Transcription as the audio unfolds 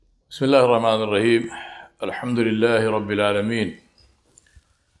بسم الله الرحمن الرحيم الحمد لله رب العالمين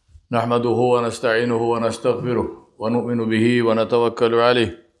نحمده ونستعينه ونستغفره ونؤمن به ونتوكل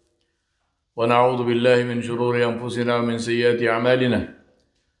عليه ونعوذ بالله من شرور أنفسنا ومن سيئات أعمالنا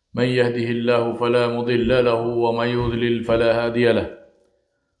من يهده الله فلا مضل له ومن يضلل فلا هادي له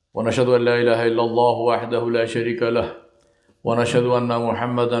ونشهد أن لا إله إلا الله وحده لا شريك له ونشهد أن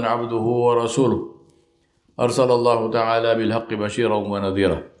محمدا عبده ورسوله أرسل الله تعالى بالحق بشيرا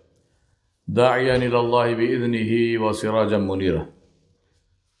ونذيرا داعيا إلى الله بإذنه وسراجا منيرا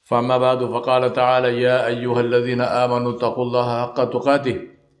فأما بعد فقال تعالى يا أيها الذين آمنوا اتقوا الله حق تقاته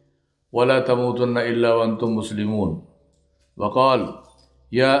ولا تموتن إلا وأنتم مسلمون وقال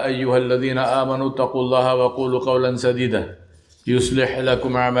يا أيها الذين آمنوا اتقوا الله وقولوا قولا سديدا يصلح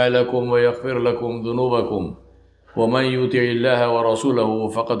لكم أعمالكم ويغفر لكم ذنوبكم ومن يطع الله ورسوله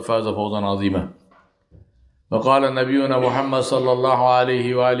فقد فاز فوزا عظيما وقال نبينا محمد صلى الله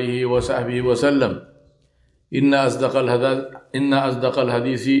عليه وآله وصحبه وسلم إن أصدق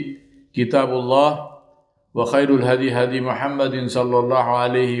الحديث كتاب الله وخير الهدي هدي محمد صلى الله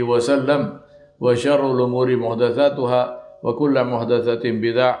عليه وسلم وشر الأمور محدثاتها وكل محدثة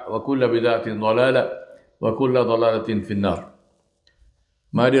بدعة وكل بدعة ضلالة وكل ضلالة في النار.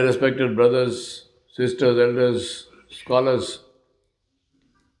 My dear respected brothers, sisters, elders, scholars,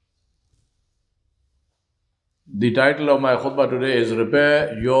 the title of my khutbah today is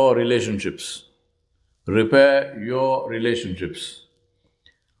Repair Your Relationships. Repair your relationships.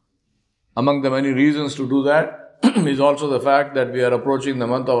 Among the many reasons to do that is also the fact that we are approaching the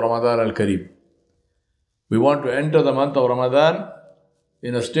month of Ramadan al-Kareem. We want to enter the month of Ramadan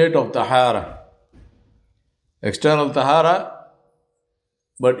in a state of tahara. External tahara,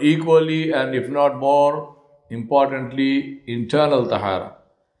 but equally and if not more importantly, internal tahara.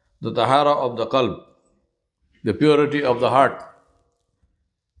 The tahara of the qalb. The purity of the heart.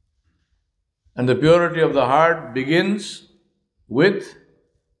 And the purity of the heart begins with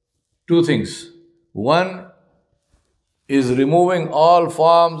two things. One is removing all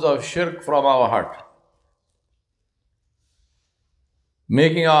forms of shirk from our heart.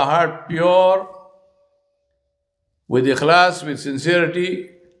 Making our heart pure with ikhlas, with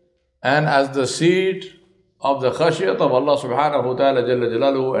sincerity, and as the seed of the khashiyat of Allah subhanahu wa ta'ala jalla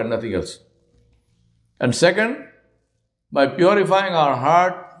jalaluhu and nothing else. And second, by purifying our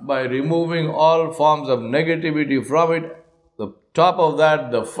heart, by removing all forms of negativity from it, the top of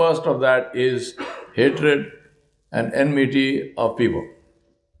that, the first of that is hatred and enmity of people.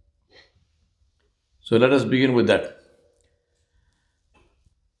 So let us begin with that.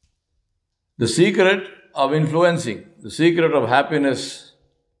 The secret of influencing, the secret of happiness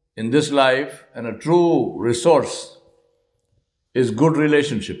in this life and a true resource is good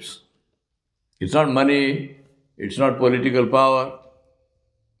relationships. It's not money, it's not political power,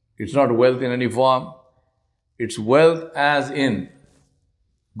 it's not wealth in any form. It's wealth as in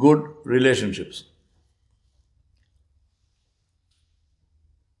good relationships.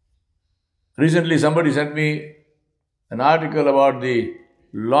 Recently somebody sent me an article about the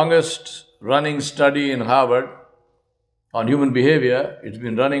longest running study in Harvard on human behavior. It's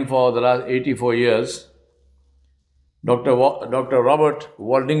been running for the last 84 years. Dr. Robert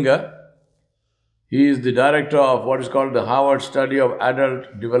Waldinger, he is the director of what is called the Harvard Study of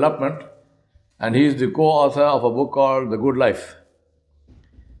Adult Development, and he is the co-author of a book called The Good Life.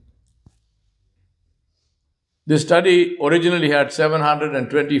 This study originally had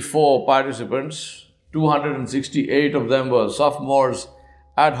 724 participants. 268 of them were sophomores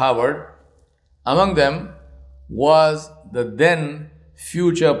at Harvard. Among them was the then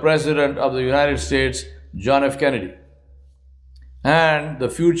future President of the United States, John F. Kennedy, and the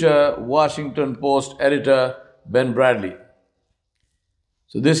future Washington Post editor, Ben Bradley.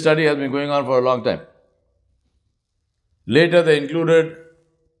 So this study has been going on for a long time. Later they included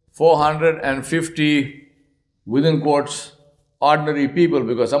 450, within quotes, ordinary people,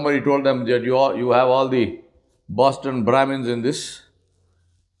 because somebody told them that you have all the Boston Brahmins in this,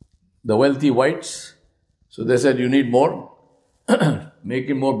 the wealthy whites. So they said you need more, make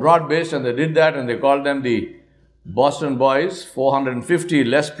it more broad-based, and they did that, and they called them the Boston boys, 450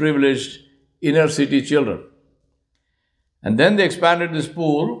 less privileged inner city children. And then they expanded this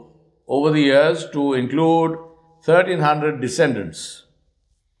pool over the years to include 1,300 descendants.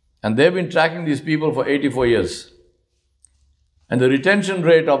 And they've been tracking these people for 84 years. And the retention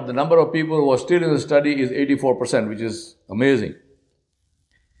rate of the number of people who are still in the study is 84%, which is amazing.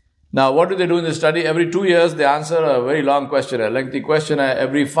 Now, what do they do in the study? Every 2 years, they answer a very long questionnaire, a lengthy questionnaire.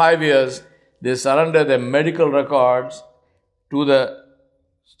 Every 5 years, they surrender their medical records to the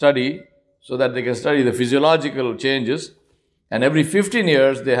study so that they can study the physiological changes. And every 15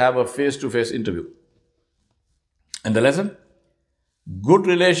 years, they have a face-to-face interview. And the lesson? Good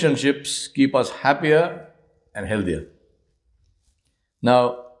relationships keep us happier and healthier.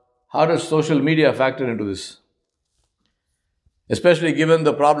 Now, how does social media factor into this? Especially given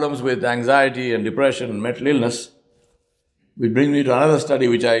the problems with anxiety and depression and mental illness, which brings me to another study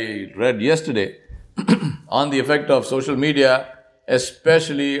which I read yesterday on the effect of social media,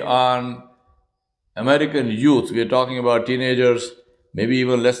 especially on American youth. We are talking about teenagers, maybe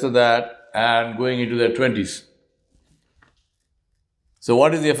even less than that, and going into their 20s. So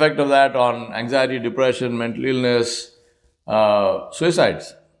what is the effect of that on anxiety, depression, mental illness,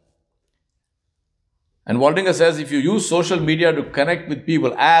 suicides? And Waldinger says if you use social media to connect with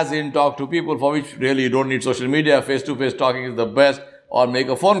people, as in talk to people, for which really you don't need social media, face-to-face talking is the best, or make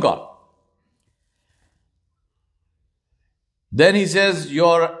a phone call. Then he says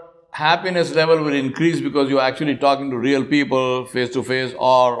your happiness level will increase because you're actually talking to real people, face-to-face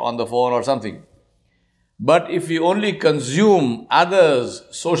or on the phone or something. But if you only consume others'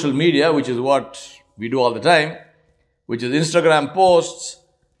 social media, which is what we do all the time, which is Instagram posts,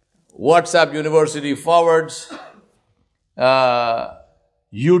 WhatsApp University forwards,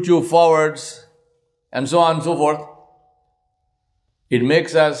 YouTube forwards, and so on and so forth, it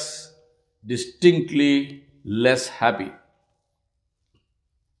makes us distinctly less happy.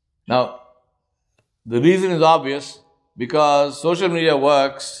 Now, the reason is obvious, because social media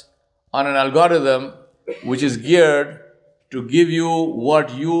works on an algorithm which is geared to give you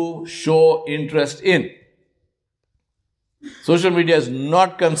what you show interest in. Social media is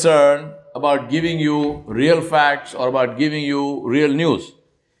not concerned about giving you real facts or about giving you real news.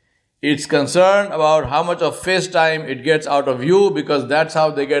 It's concerned about how much of face time it gets out of you, because that's how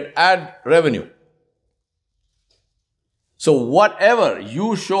they get ad revenue. So whatever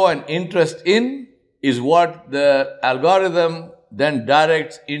you show an interest in is what the algorithm then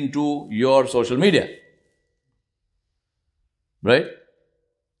directs into your social media. Right?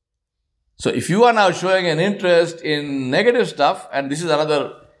 So if you are now showing an interest in negative stuff, and this is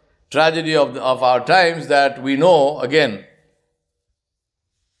another tragedy of our times, that we know, again,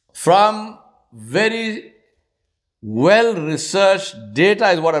 from very well-researched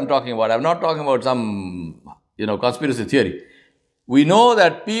data is what I'm talking about. I'm not talking about some, conspiracy theory. We know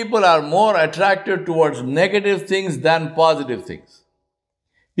that people are more attracted towards negative things than positive things.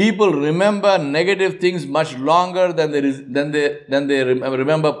 People remember negative things much longer than they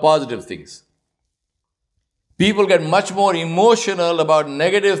remember positive things. People get much more emotional about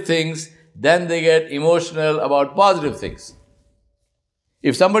negative things than they get emotional about positive things.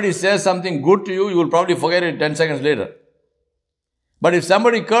 If somebody says something good to you, you will probably forget it 10 seconds later. But if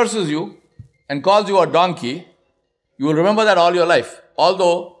somebody curses you and calls you a donkey, you will remember that all your life.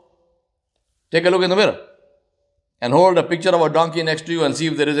 Although, take a look in the mirror and hold a picture of a donkey next to you and see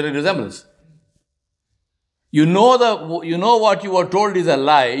if there is any resemblance. You know what you were told is a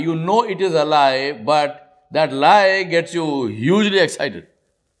lie. You know it is a lie, but that lie gets you hugely excited.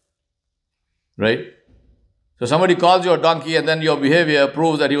 Right? So somebody calls you a donkey and then your behavior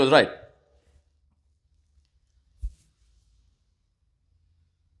proves that he was right.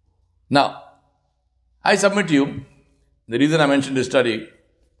 Now, I submit to you, the reason I mentioned this study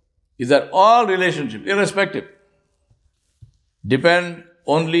is that all relationships, irrespective, depend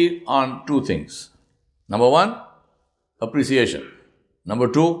only on two things. Number one, appreciation. Number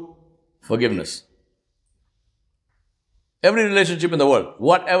two, forgiveness. Every relationship in the world,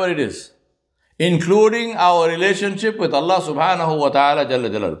 whatever it is, including our relationship with Allah subhanahu wa ta'ala jalla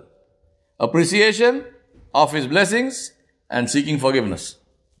jalaluhu. Appreciation of His blessings and seeking forgiveness.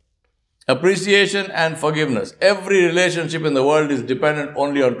 Appreciation and forgiveness. Every relationship in the world is dependent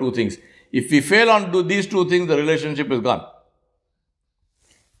only on two things. If we fail on these two things, the relationship is gone.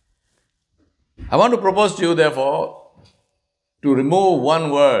 I want to propose to you, therefore, to remove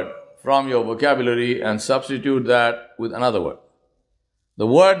one word from your vocabulary and substitute that with another word. The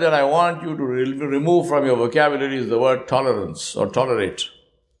word that I want you to remove from your vocabulary is the word tolerance or tolerate.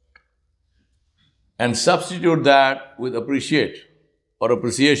 And substitute that with appreciate or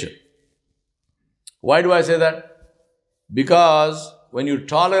appreciation. Why do I say that? Because when you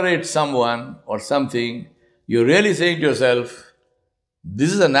tolerate someone or something, you're really saying to yourself,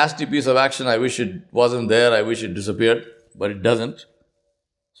 this is a nasty piece of action, I wish it wasn't there, I wish it disappeared, but it doesn't.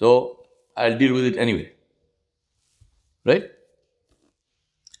 So, I'll deal with it anyway. Right?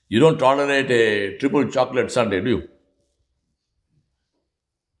 You don't tolerate a triple chocolate sundae, do you?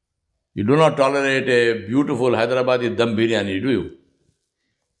 You do not tolerate a beautiful Hyderabadi dum biryani, do you?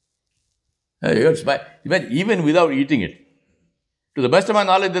 Even without eating it. To the best of my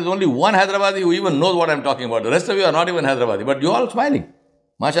knowledge, there is only one Hyderabadi who even knows what I'm talking about. The rest of you are not even Hyderabadi, but you're all smiling.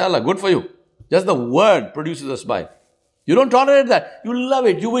 MashaAllah, good for you. Just the word produces a smile. You don't tolerate that. You love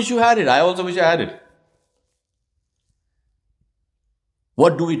it. You wish you had it. I also wish I had it.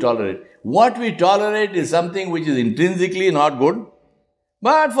 What do we tolerate? What we tolerate is something which is intrinsically not good,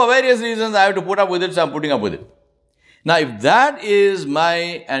 but for various reasons I have to put up with it, so I'm putting up with it. Now, if that is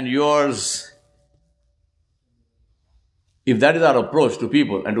my and yours, if that is our approach to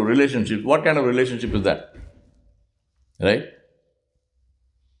people and to relationships, what kind of relationship is that? Right?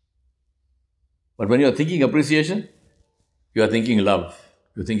 But when you are thinking appreciation, you are thinking love,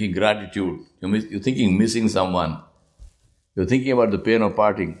 you're thinking gratitude, you're thinking missing someone, you're thinking about the pain of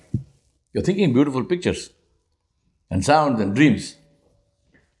parting, you're thinking beautiful pictures and sounds and dreams.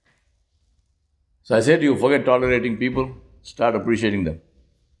 So I say to you, forget tolerating people, start appreciating them.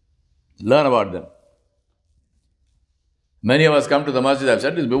 Learn about them. Many of us come to the masjid, I've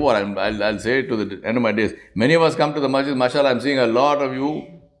said this before, I'll say it to the end of my days. Many of us come to the masjid, mashallah, I'm seeing a lot of you,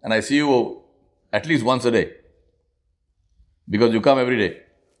 and I see you at least once a day. Because you come every day.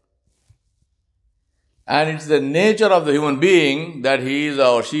 And it's the nature of the human being that he is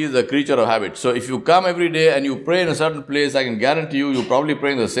or she is a creature of habit. So if you come every day and you pray in a certain place, I can guarantee you, you probably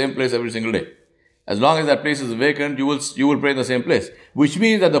pray in the same place every single day. As long as that place is vacant, you will pray in the same place. Which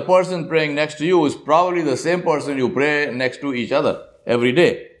means that the person praying next to you is probably the same person you pray next to each other every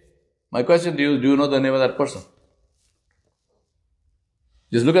day. My question to you is, do you know the name of that person?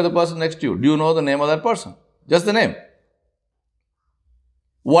 Just look at the person next to you. Do you know the name of that person? Just the name.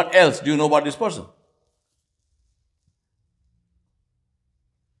 What else do you know about this person?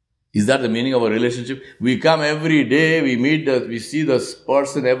 Is that the meaning of a relationship? We come every day, we see this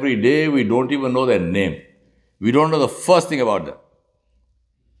person every day, we don't even know their name. We don't know the first thing about them.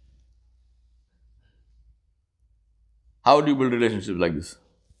 How do you build relationships like this?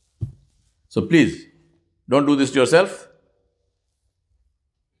 So please, don't do this to yourself.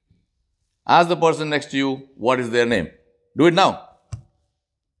 Ask the person next to you, what is their name? Do it now.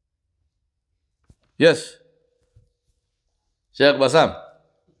 Yes. Sheikh Bassam.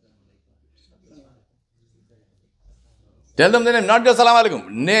 Tell them the name, not just salam alaikum.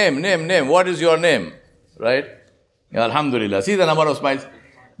 Name. What is your name? Right? Alhamdulillah. See the number of smiles.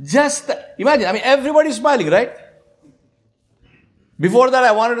 Just imagine, everybody is smiling, right? Before that,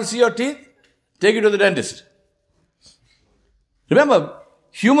 I wanted to see your teeth. Take you to the dentist. Remember,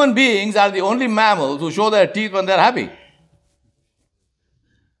 human beings are the only mammals who show their teeth when they're happy.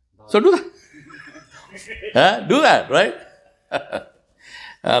 So do that. Do that, right?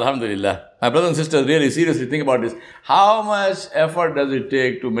 Alhamdulillah. My brothers and sisters, really seriously think about this. How much effort does it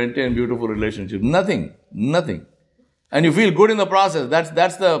take to maintain beautiful relationships? Nothing. And you feel good in the process.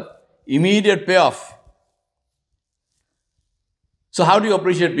 That's the immediate payoff. So how do you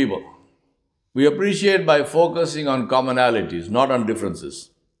appreciate people? We appreciate by focusing on commonalities, not on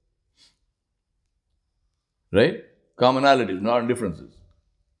differences. Right? Commonalities, not on differences.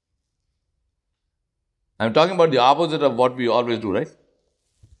 I'm talking about the opposite of what we always do, right?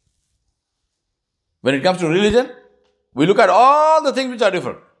 When it comes to religion, we look at all the things which are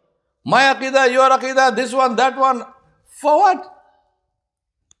different. My aqidah, your aqidah, this one, that one. For what?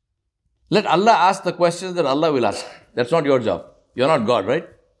 Let Allah ask the questions that Allah will ask. That's not your job. You're not God, right?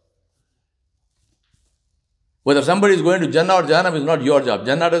 Whether somebody is going to Jannah or Jahannam is not your job.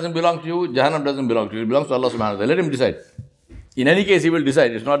 Jannah doesn't belong to you, Jahannam doesn't belong to you. It belongs to Allah subhanahu wa ta'ala. Let Him decide. In any case, He will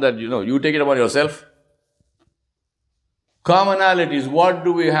decide. It's not that, you take it upon yourself. Commonalities, what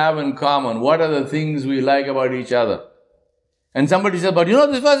do we have in common? What are the things we like about each other? And somebody says, but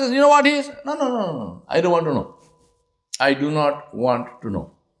this person, you know what he is? No. I don't want to know. I do not want to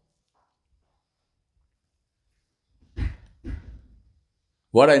know.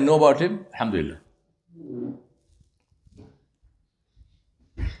 What I know about him, alhamdulillah.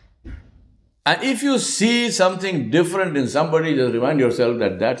 And if you see something different in somebody, just remind yourself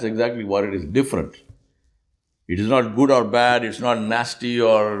that that's exactly what it is, different. It is not good or bad, it's not nasty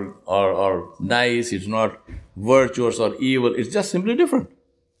or nice, it's not virtuous or evil, it's just simply different.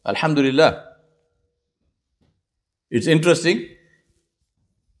 Alhamdulillah. It's interesting.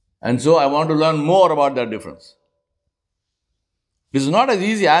 And so I want to learn more about that difference. This is not as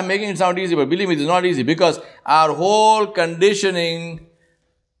easy. I'm making it sound easy, but believe me, it's not easy because our whole conditioning,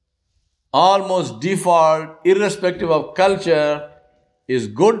 almost default, irrespective of culture, is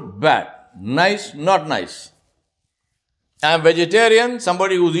good, bad, nice, not nice. I'm vegetarian,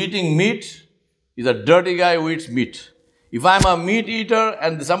 somebody who's eating meat is a dirty guy who eats meat. If I'm a meat eater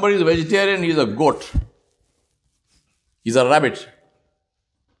and somebody is a vegetarian, he's a goat. He's a rabbit.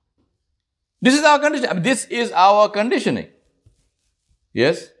 This is our conditioning. This is our conditioning.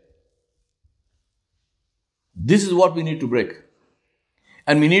 Yes? This is what we need to break.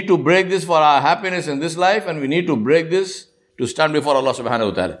 And we need to break this for our happiness in this life, and we need to break this to stand before Allah subhanahu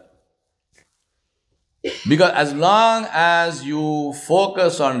wa ta'ala. Because as long as you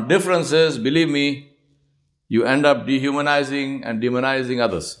focus on differences, believe me, you end up dehumanizing and demonizing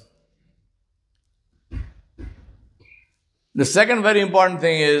others. The second very important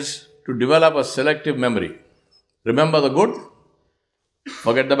thing is to develop a selective memory. Remember the good,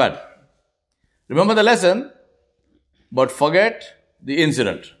 forget the bad. Remember the lesson, but forget the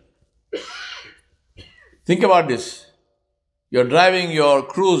incident. Think about this. You're driving your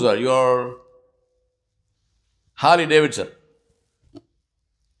cruiser, your Harley Davidson.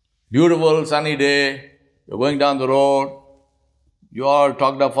 Beautiful sunny day. You're going down the road. You all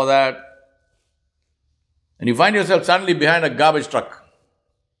talked up for that. And you find yourself suddenly behind a garbage truck.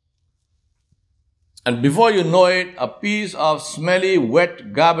 And before you know it, a piece of smelly,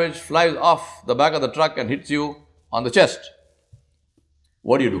 wet garbage flies off the back of the truck and hits you on the chest.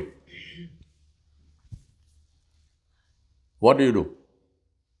 What do you do? What do you do?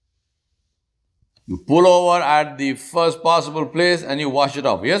 You pull over at the first possible place and you wash it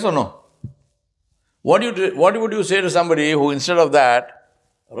off. Yes or no? What would you say to somebody who instead of that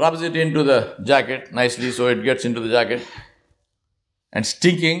rubs it into the jacket nicely so it gets into the jacket and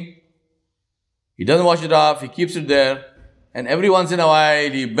stinking? He doesn't wash it off, he keeps it there, and every once in a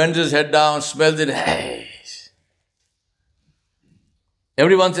while he bends his head down, smells it. Hey.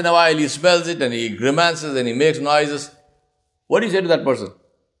 Every once in a while he smells it and he grimaces and he makes noises. What do you say to that person?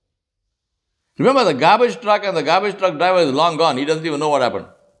 Remember, the garbage truck and the garbage truck driver is long gone. He doesn't even know what happened.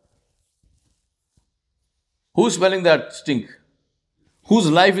 Who's smelling that stink? Whose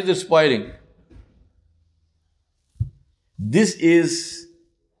life is it spoiling? This is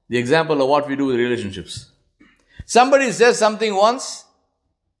the example of what we do with relationships. Somebody says something once,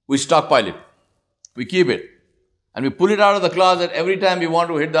 we stockpile it. We keep it. And we pull it out of the closet every time we want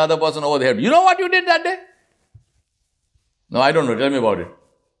to hit the other person over the head. You know what you did that day? No, I don't know. Tell me about it.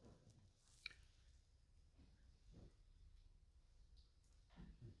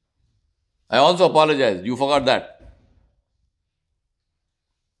 I also apologize. You forgot that.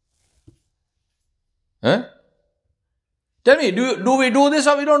 Huh? Tell me, do we do this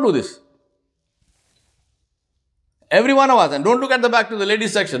or we don't do this? Every one of us. And don't look at the back to the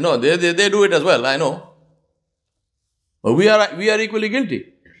ladies section. No, they do it as well. I know. But we are equally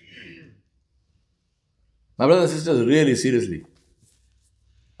guilty. My brothers and sisters, really seriously.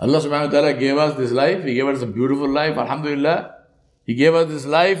 Allah subhanahu wa ta'ala gave us this life. He gave us a beautiful life. Alhamdulillah. He gave us this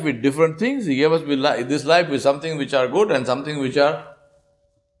life with different things. He gave us this life with something which are good and something which are,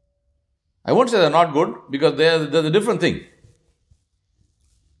 I won't say they're not good, because there's a different thing.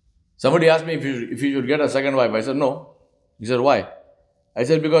 Somebody asked me if you should get a second wife. I said no. He said, why? I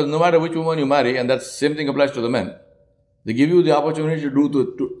said, because no matter which woman you marry, and that same thing applies to the men, they give you the opportunity to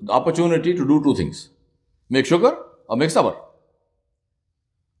do two things. Make sugar or make sabr.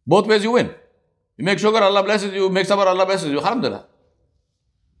 Both ways you win. You make sugar, Allah blesses you. Make sabr, Allah blesses you. Alhamdulillah.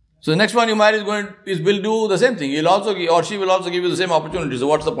 So the next one you marry will do the same thing. He will also give you the same opportunity. So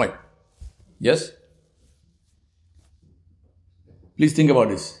what's the point? Yes? Please think about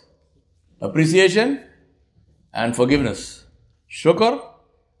this. Appreciation and forgiveness. Shukr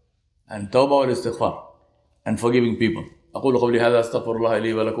and tawbah wal istighfar. And forgiving people. أقول قولي هذا أستغفر الله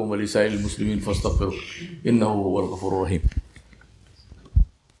لي ولكم ولسائر المسلمين فاستغفروه إنه هو الغفور الرحيم.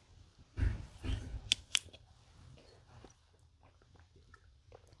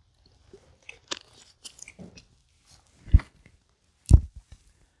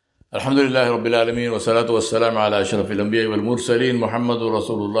 الحمد لله رب العالمين والصلاة والسلام على أشرف الأنبياء والمرسلين محمد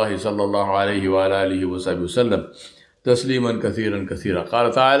رسول الله صلى الله عليه وعلى آله وصحبه وسلم تسليما كثيرا كثيرا.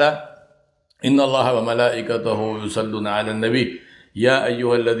 قال تعالى: إن الله وملائكته يصلون على النبي يا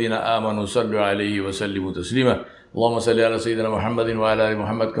أيها الذين آمنوا صلوا عليه وسلموا تسليما. اللهم صل على سيدنا محمد وعلى آل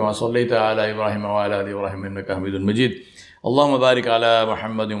محمد كما صليت على إبراهيم وعلى آل إبراهيم إنك حميد مجيد. اللهم بارك على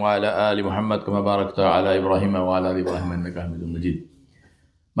محمد وعلى آل محمد كما باركت على إبراهيم وعلى آل إبراهيم إنك حميد مجيد.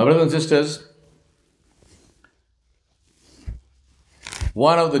 My brothers and sisters,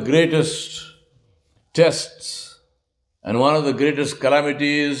 one of the greatest tests and one of the greatest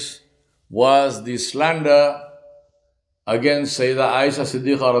calamities was the slander against Sayyidah Aisha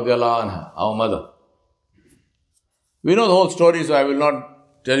Siddiqa radiallahu anha, our mother. We know the whole story, so I will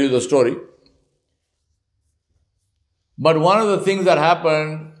not tell you the story. But one of the things that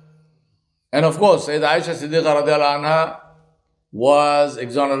happened, and of course, Sayyidah Aisha Siddiqa radiallahu anha was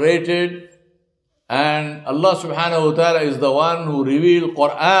exonerated, and Allah subhanahu wa ta'ala is the one who revealed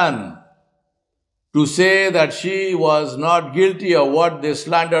Quran to say that she was not guilty of what they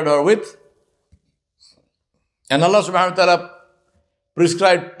slandered her with. And Allah subhanahu wa ta'ala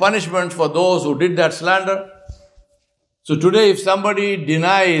prescribed punishment for those who did that slander. So today if somebody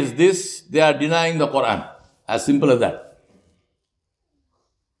denies this, they are denying the Quran. As simple as that.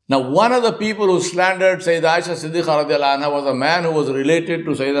 Now one of the people who slandered Sayyidah Aisha Siddiqa radiallahu anha was a man who was related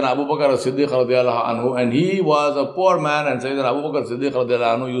to Sayyidina Abu Bakr Siddiq radiallahu anhu, and he was a poor man, and Sayyidina Abu Bakr Siddiq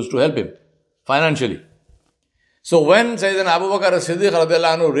radiallahu anhu used to help him financially. So when Sayyidina Abu Bakr Siddiq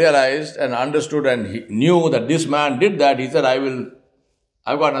radiallahu anhu realized and understood and he knew that this man did that, he said,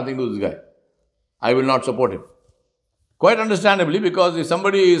 I've got nothing to do with this guy. I will not support him. Quite understandably, because if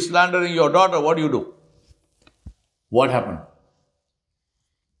somebody is slandering your daughter, what do you do? What happened?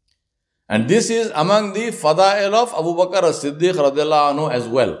 And this is among the fada'il of Abu Bakr as-Siddiq radiallahu anhu as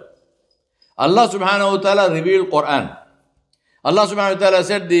well. Allah subhanahu wa ta'ala revealed Quran. Allah subhanahu wa ta'ala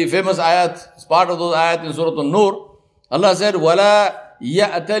said, the famous ayat, it's part of those ayat in Surah An-Nur. Allah said, وَلَا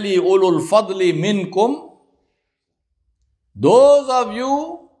يَأْتَلِي أُولُو الْفَضْلِ مِنْكُمْ. Those of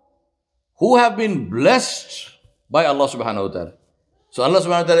you who have been blessed by Allah subhanahu wa ta'ala. So Allah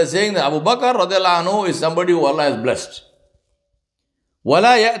subhanahu wa ta'ala is saying that Abu Bakr radiallahu anhu is somebody who Allah has blessed.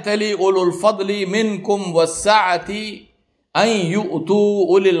 وَلَا يَأْتَلِي أُولُو الْفَضْلِ مِنْكُمْ وَالسَّعَةِ أَنْ يُؤْتُوا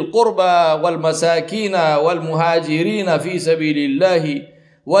أُولِي الْقُرْبَى وَالْمَسَاكِينَ وَالْمُهَاجِرِينَ فِي سَبِيلِ اللَّهِ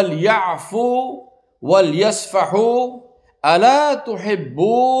وَلْيَعْفُوا وَلْيَصْفَحُوا أَلَا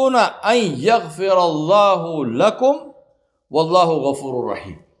تُحِبُّونَ أَنْ يَغْفِرَ اللَّهُ لَكُمْ وَاللَّهُ غَفُورٌ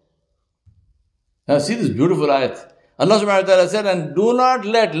رَحِيمٌ. Now see this beautiful ayat. Allah subhanahu wa ta'ala said, and do not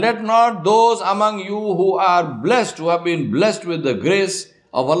let not those among you who are blessed, who have been blessed with the grace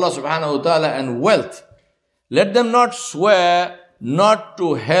of Allah subhanahu wa ta'ala and wealth, let them not swear not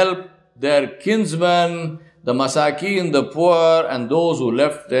to help their kinsmen, the masakin, the poor, and those who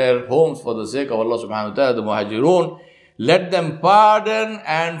left their homes for the sake of Allah subhanahu wa ta'ala, the muhajirun. Let them pardon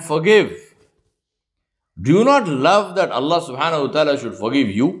and forgive. Do you not love that Allah subhanahu wa ta'ala should forgive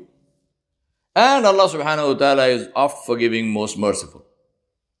you? And Allah subhanahu wa ta'ala is oft forgiving, most merciful.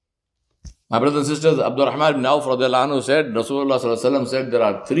 My brothers and sisters, Abdul Rahman ibn Auf radiallahu anhu said, Rasulullah sallallahu alaihi wasallam said, there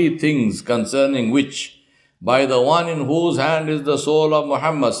are three things concerning which, by the one in whose hand is the soul of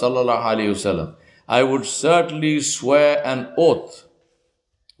Muhammad sallallahu alaihi wasallam, I would certainly swear an oath.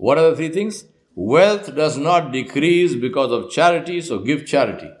 What are the three things? Wealth does not decrease because of charity, so give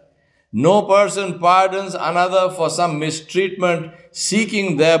charity. No person pardons another for some mistreatment,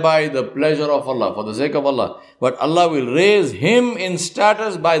 seeking thereby the pleasure of Allah, for the sake of Allah. But Allah will raise him in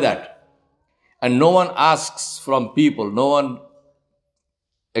status by that. And no one asks from people, no one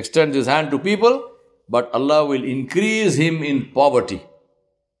extends his hand to people, but Allah will increase him in poverty.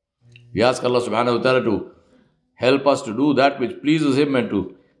 We ask Allah subhanahu wa ta'ala to help us to do that which pleases him and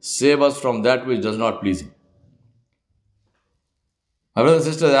to save us from that which does not please him. My brothers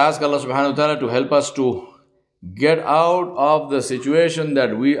and sisters, I ask Allah subhanahu wa ta'ala to help us to get out of the situation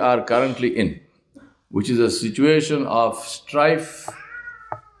that we are currently in, which is a situation of strife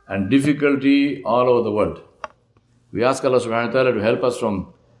and difficulty all over the world. We ask Allah subhanahu wa ta'ala to help us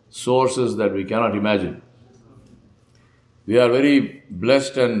from sources that we cannot imagine. We are very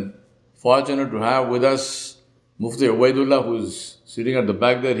blessed and fortunate to have with us Mufti Ubaidullah, who is sitting at the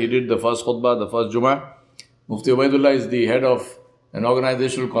back there. He did the first khutbah, the first Jummah. Mufti Ubaidullah is the head of an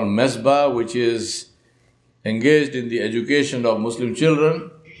organization called MESBA, which is engaged in the education of Muslim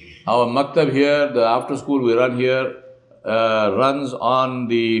children. Our maktab here, the after school we run here, runs on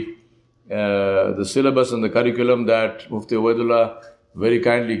the syllabus and the curriculum that Mufti Ubaidullah very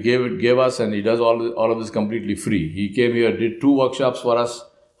kindly gave us, and he does all of this completely free. He came here, did 2 workshops for us,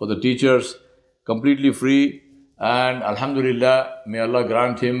 for the teachers, completely free, and alhamdulillah, may Allah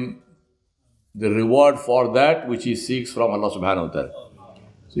grant him the reward for that which he seeks from Allah subhanahu wa ta'ala.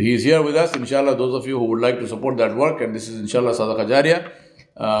 So he is here with us. Inshallah, those of you who would like to support that work, and this is inshallah Sadaqah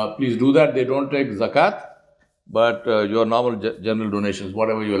Jariyah, please do that. They don't take zakat, but your normal general donations,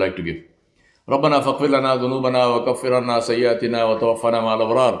 whatever you like to give. ربنا فاغفر لنا ذنوبنا وكفر عنا سيئاتنا وتوفنا مع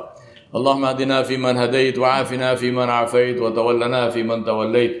الأبرار. اللهم اهدنا فيمن هديت وعافنا فيمن عافيت وتولنا فيمن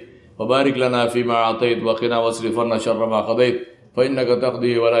توليت وبارك لنا فيما أعطيت وقنا واصرف عنا شر ما قضيت فإنك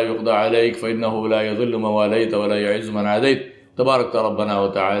تقضي ولا يقضى عليك فإنه لا يذل من واليت ولا يعز من عاديت تبارك ربنا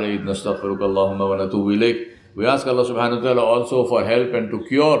وتعاليت نستغفرك اللهم ونتوب إليك. We ask Allah subhanahu wa ta'ala also for help and to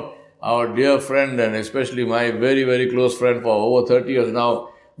cure our dear friend, and especially my very, very close friend for over 30 years now,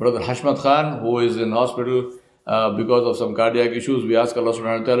 Brother Hashmat Khan, who is in hospital because of some cardiac issues. We ask Allah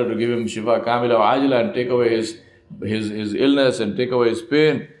subhanahu wa ta'ala to give him shifa kamila wa ajila and take away his illness and take away his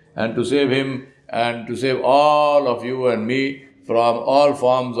pain, and to save him and to save all of you and me from all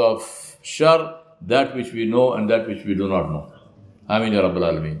forms of shar that which we know and that which we do not know. Amin ya Rabbal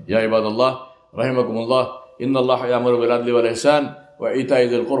Alameen. Ya ibadallah, rahimakumullah, inna Allah ya'muru bil adli wal ihsan wa ita'i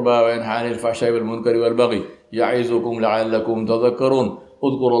dhil qurba wa yanha 'anil fahsha'i wal munkari wal baghi ya'izukum la'allakum tadhakkarun.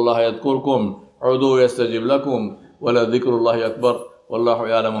 Udhkurullaha yadhkurkum, udu yastajib lakum, wa la dhikrullahi akbar, wallahu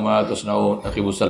ya'lamu ma tasna'un. Aqimus salam.